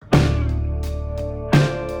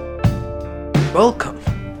welcome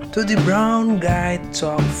to the Brown Guy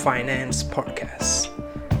Talk Finance Podcast.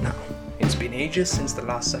 Now, it's been ages since the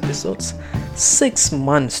last episodes, 6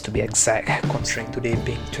 months to be exact, considering today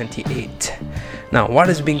being 28. Now, what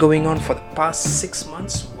has been going on for the past 6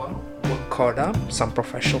 months? Well, work caught up, some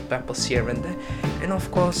professional peppers here and there, and of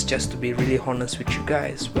course, just to be really honest with you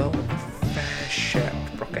guys, well, a fair share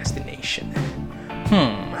of procrastination.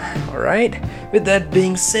 Alright, with that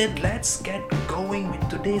being said, let's get going with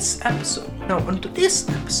today's episode. Now, on today's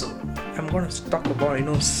episode, I'm going to talk about,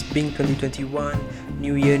 being 2021,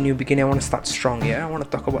 new year, new beginning. I want to start strong, I want to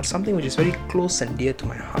talk about something which is very close and dear to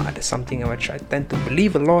my heart. It's something which I tend to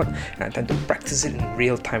believe a lot, and I tend to practice it in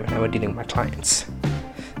real time whenever dealing with my clients.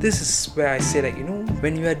 This is where I say that,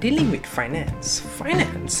 when you are dealing with finance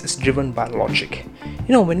is driven by logic.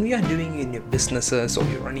 When we are doing in your businesses or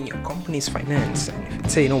you're running your company's finance, and if you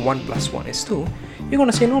say, 1 plus 1 is 2, you're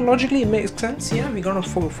going to say, no, logically it makes sense. Yeah, we're going to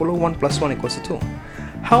follow 1 plus 1 equals to 2.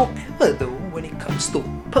 However, though, when it comes to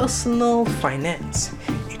personal finance,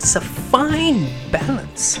 it's a fine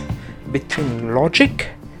balance between logic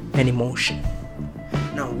and emotion.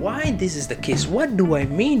 Now, why this is the case? What do I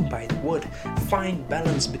mean by the word fine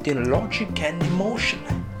balance between logic and emotion?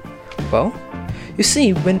 Well, you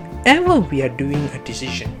see, whenever we are doing a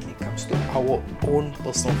decision when it comes to our own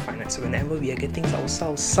personal finance, whenever we are getting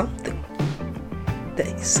ourselves something,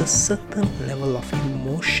 there is a certain level of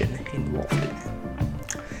emotion involved in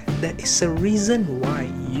it. There is a reason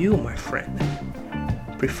why you, my friend,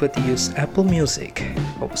 prefer to use Apple Music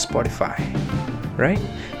over Spotify, right?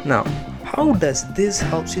 Now, how does this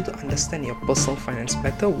help you to understand your personal finance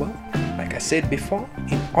better? Well, like I said before,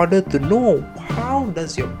 in order to know how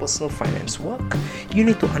does your personal finance work, you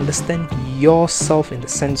need to understand yourself in the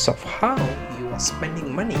sense of how you are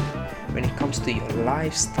spending money when it comes to your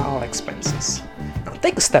lifestyle expenses. Now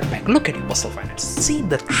take a step back, look at your personal finance, see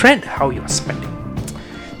the trend how you are spending.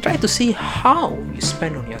 Try to see how you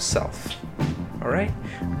spend on yourself. Alright?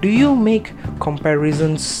 Do you make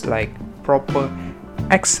comparisons like proper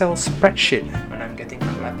Excel spreadsheet when I'm getting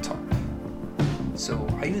my laptop? So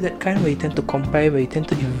are you that kind where you tend to compare, where you tend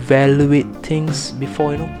to evaluate things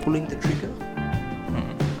before pulling the trigger?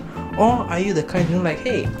 Or are you the kind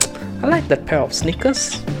hey, I like that pair of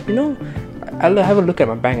sneakers, I'll have a look at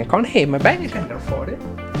my bank account, hey, my bank account can afford it,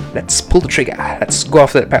 let's pull the trigger, let's go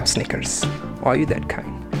after that pair of sneakers? Or are you that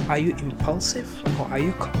kind? Are you impulsive or are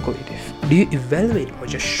you calculative? Do you evaluate or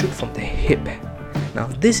just shoot from the hip? Now,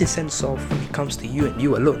 this is sense of when it comes to you and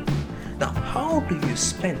you alone. Now, how do you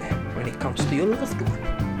spend when it comes to your loved one?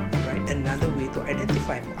 Right? Another way to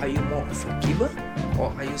identify, are you more of a giver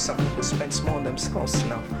or are you someone who spends more on themselves?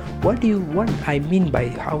 Now, what I mean by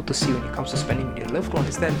how to see when it comes to spending with your loved one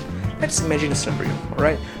is that, let's imagine a scenario,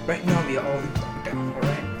 alright? Right now, we are all in lockdown,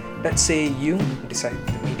 alright? Let's say you decide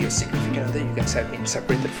to meet your significant other, you guys have been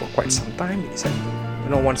separated for quite some time, you decide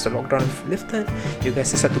to, once the lockdown is lifted, you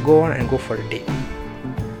guys decide to go on and go for a date.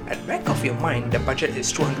 At the back of your mind, the budget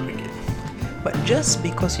is 200 ringgit. But just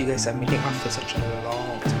because you guys are meeting after such a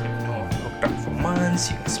long time, locked up for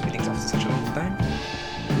months, you guys meeting after such a long time,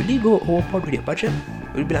 will you go overboard with your budget?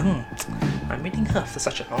 Will you be like, I'm meeting her after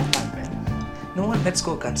such a long time, man. You know what? Let's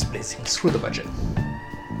go guns blazing. Screw the budget.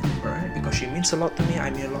 Alright? Because she means a lot to me, I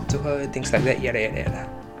mean a lot to her, things like that, yada yada yada.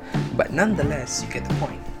 But nonetheless, you get the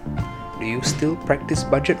point. Do you still practice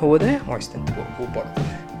budget over there, or is it to go overboard over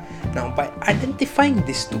there? Now, by identifying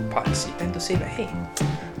these two parts, you tend to say hey,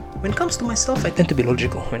 when it comes to myself, I tend to be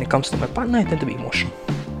logical. When it comes to my partner, I tend to be emotional.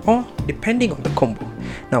 Or depending on the combo.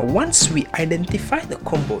 Now, once we identify the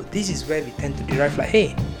combo, this is where we tend to derive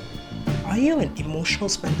hey, are you an emotional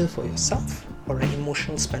spender for yourself or an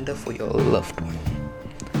emotional spender for your loved one?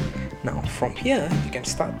 Now, from here, you can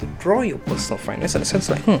start to draw your personal finance in a sense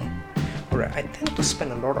alright, I tend to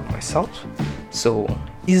spend a lot on myself. So,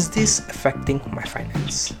 is this affecting my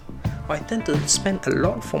finance? Or I tend to spend a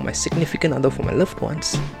lot for my significant other, for my loved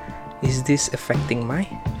ones. Is this affecting my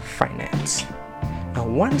finance? Now,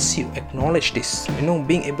 once you acknowledge this,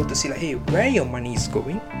 being able to see hey, where your money is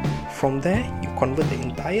going, from there, you convert the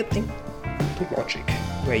entire thing to logic,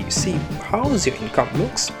 where you see how's your income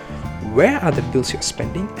looks, where are the bills you're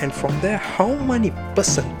spending, and from there, how many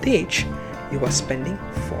percentage you are spending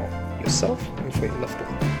for yourself and for your loved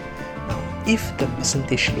one. Now, if the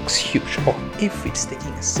percentage looks huge, or if it's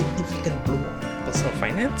taking a significant blow on personal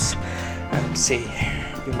finance, I would say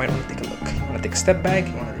you might want to take a look. You want to take a step back,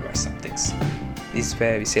 you want to revise some things. This is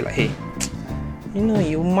where we say hey,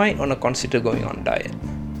 you might want to consider going on diet.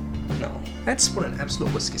 Now, let's put an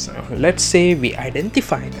absolute worst case scenario. Let's say we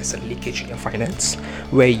identify there's a leakage in your finance,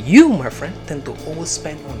 where you, my friend, tend to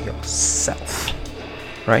overspend on yourself.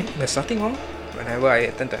 Right? There's nothing wrong. whenever I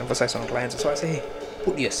tend to emphasize on clients, so I say, hey,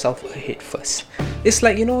 put yourself ahead first. It's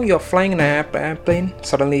like, you're flying in an airplane,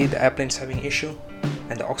 suddenly the airplane's having issue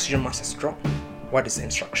and the oxygen mask has dropped. What is the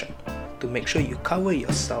instruction? To make sure you cover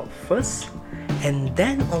yourself first and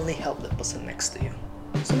then only help the person next to you.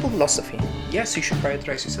 Simple philosophy. Yes, you should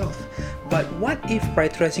prioritize yourself, but what if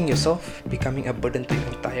prioritizing yourself becoming a burden to your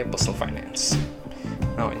entire personal finance?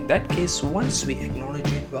 Now in that case, once we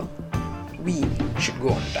acknowledge it, well, we should go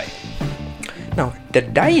on a diet. Now the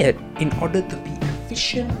diet, in order to be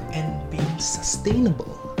efficient and being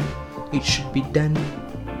sustainable, it should be done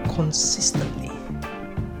consistently.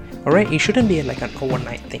 Alright, it shouldn't be like an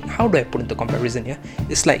overnight thing. How do I put into comparison here?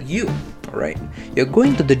 It's like you, alright? You're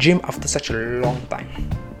going to the gym after such a long time,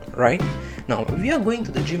 right? Now, if you are going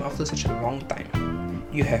to the gym after such a long time,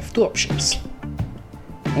 you have two options.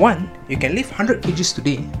 One, you can lift 100 kgs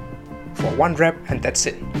today for one rep and that's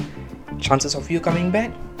it. Chances of you coming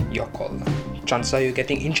back, your call. Chances of you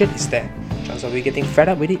getting injured is there. Chances of you getting fed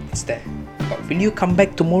up with it is there. But will you come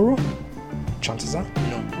back tomorrow? Chances are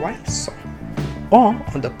no. Why? So. Or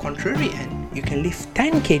on the contrary end, you can lift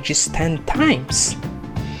 10 kgs 10 times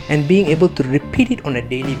and being able to repeat it on a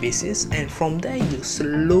daily basis, and from there you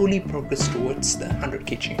slowly progress towards the 100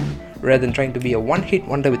 kg rather than trying to be a one-hit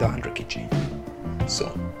wonder with 100 kg.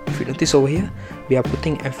 So if you notice over here, we are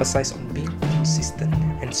putting emphasis on being consistent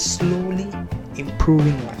and slowly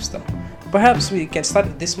improving lifestyle. Perhaps we can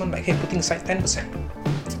start this month like, hey, putting aside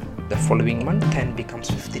 10%. The following month 10 becomes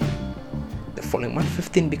 15. The following month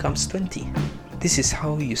 15 becomes 20. This is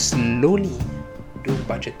how you slowly do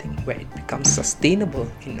budgeting, where it becomes sustainable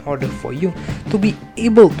in order for you to be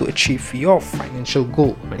able to achieve your financial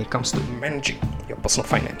goal when it comes to managing your personal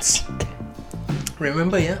finance.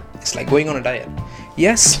 Remember, it's like going on a diet.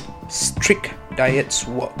 Yes, strict diets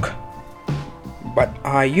work, but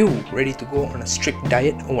are you ready to go on a strict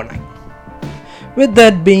diet overnight? With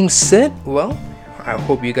that being said, well, I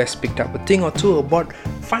hope you guys picked up a thing or two about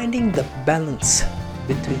finding the balance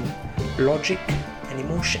between logic and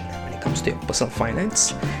emotion when it comes to your personal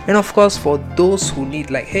finance. And of course, for those who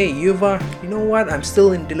need like, hey Yuva, you know what, I'm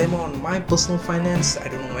still in dilemma on my personal finance, I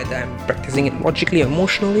don't know whether I'm practicing it logically or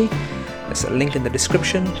emotionally, there's a link in the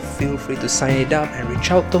description. Feel free to sign it up and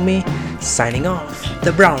reach out to me. Signing off,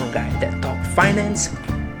 the brown guy that talk finance,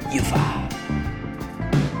 Yuva.